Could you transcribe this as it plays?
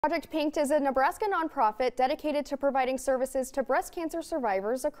Project Pinked is a Nebraska nonprofit dedicated to providing services to breast cancer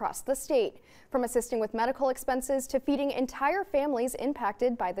survivors across the state, from assisting with medical expenses to feeding entire families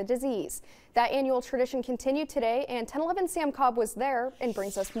impacted by the disease. That annual tradition continued today, and 1011 Sam Cobb was there and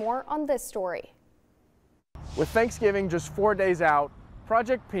brings us more on this story. With Thanksgiving just 4 days out,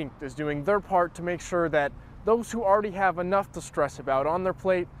 Project Pinked is doing their part to make sure that those who already have enough to stress about on their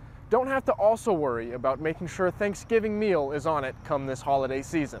plate don't have to also worry about making sure a Thanksgiving meal is on it come this holiday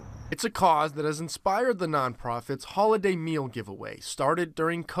season. It's a cause that has inspired the nonprofit's holiday meal giveaway, started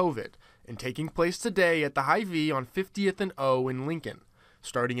during COVID and taking place today at the Hy-Vee on 50th and O in Lincoln.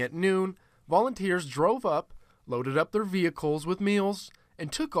 Starting at noon, volunteers drove up, loaded up their vehicles with meals, and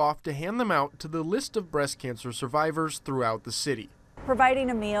took off to hand them out to the list of breast cancer survivors throughout the city. Providing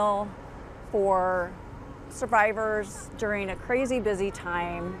a meal for survivors during a crazy busy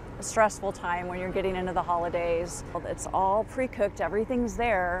time, a stressful time when you're getting into the holidays. It's all pre-cooked, everything's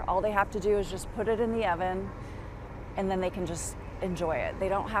there. All they have to do is just put it in the oven and then they can just enjoy it. They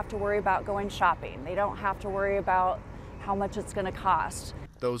don't have to worry about going shopping. They don't have to worry about how much it's going to cost.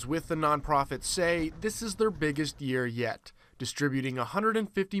 Those with the nonprofit say this is their biggest year yet, distributing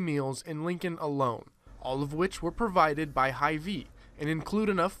 150 meals in Lincoln alone, all of which were provided by Hy-Vee and include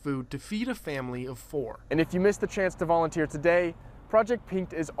enough food to feed a family of 4. And if you missed the chance to volunteer today, Project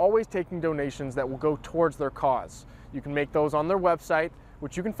Pinked is always taking donations that will go towards their cause. You can make those on their website,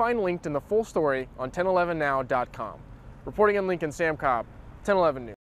 which you can find linked in the full story on 1011now.com. Reporting in Lincoln, Sam Cobb, 1011 News.